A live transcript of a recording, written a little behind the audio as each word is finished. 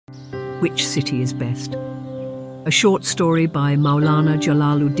which city is best? A short story by Mawlana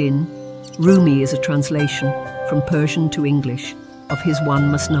Jalal-ud-din RUMI is a translation from Persian to English of his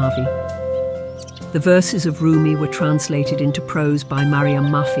one Masnavi. The verses of Rumi were translated into prose by Maryam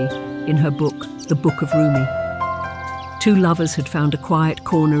Mafi in her book, The Book of Rumi. Two lovers had found a quiet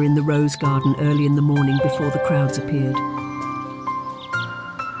corner in the rose garden early in the morning before the crowds appeared.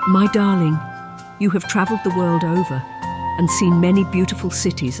 "My darling, you have travelled the world over and seen many beautiful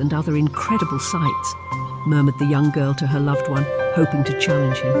cities and other incredible sights," murmured the young girl to her loved one, hoping to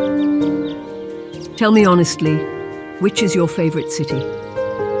challenge him. "Tell me honestly, which is your favourite city?"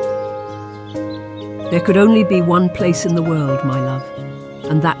 "There could only be one place in the world, my love,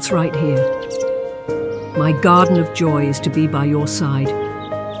 and that's right here. My garden of joy is to be by your side,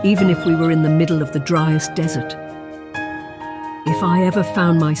 even if we were in the middle of the driest desert. If I ever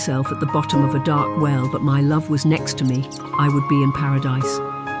found myself at the bottom of a dark well but my love was next to me, I would be in paradise."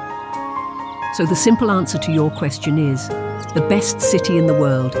 So the simple answer to your question is, the best city in the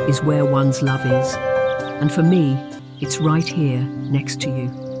world is where one's love is. And for me, it's right here, next to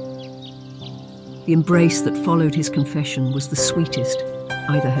you. The embrace that followed his confession was the sweetest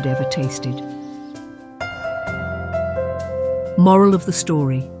either had ever tasted. Moral of the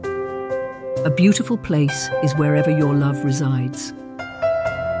story: a beautiful place is wherever your love resides.